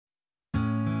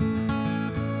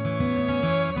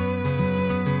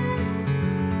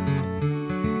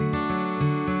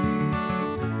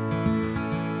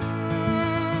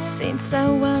Since I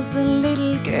was a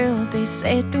little girl, they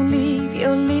said don't leave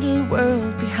your little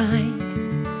world behind.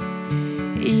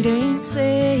 It ain't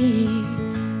safe.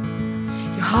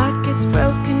 Your heart gets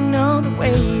broken on the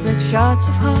way, but shards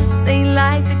of hearts, they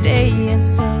light the day. And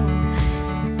so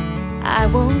I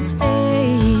won't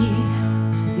stay.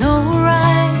 No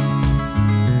right,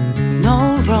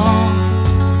 no wrong,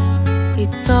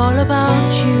 it's all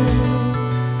about you.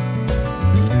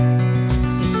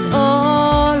 It's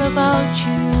all about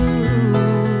you.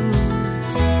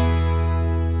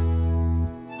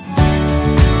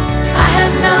 I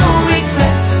have no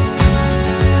regrets.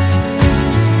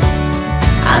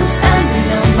 I'm standing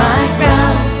on my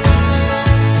ground,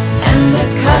 and the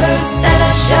colors that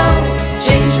I show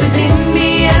change within me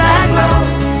as I grow.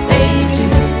 They do.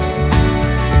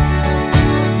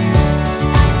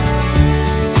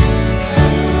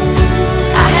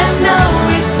 I have no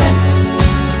regrets.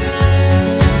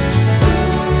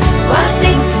 While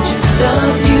thinking just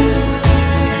of you,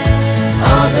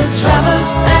 all the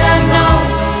travels that I know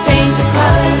paint the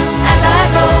colors as I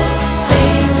go.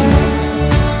 They do.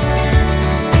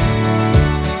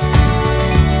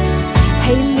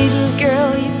 Hey little girl,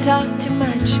 you talk too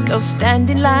much. Go stand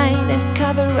in line and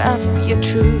cover up your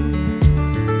truth.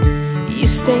 You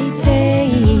stay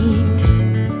tamed.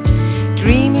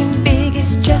 Dreaming big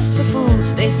is just for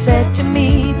fools, they said to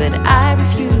me, but I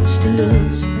refuse to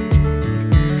lose.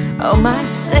 Oh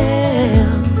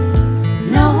myself.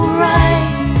 No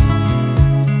right,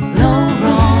 no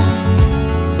wrong,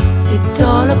 it's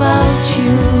all about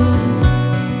you.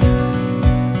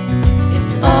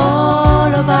 It's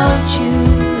all about you.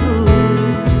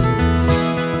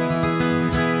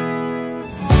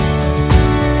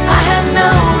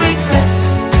 No regrets.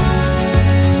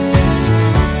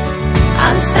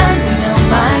 I'm standing on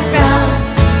my ground,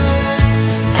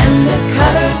 and the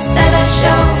colors that I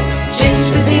show change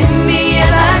within me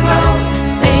as I grow.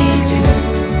 They do.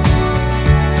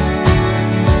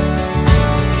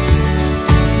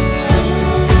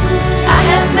 I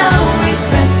have no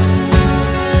regrets.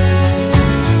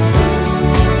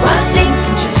 While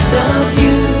thinking just of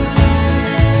you,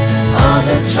 all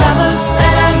the troubles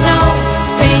that I know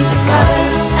paint the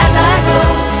colors as I go.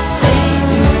 They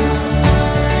do.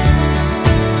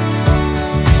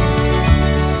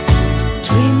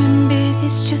 Dreaming big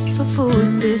is just for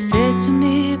fools, they said to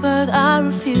me, but I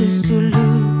refuse to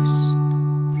lose.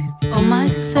 Oh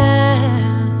myself.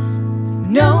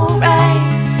 No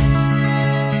right,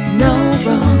 no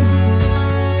wrong,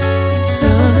 it's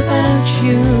all about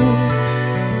you.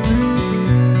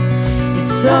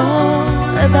 It's all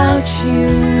about you.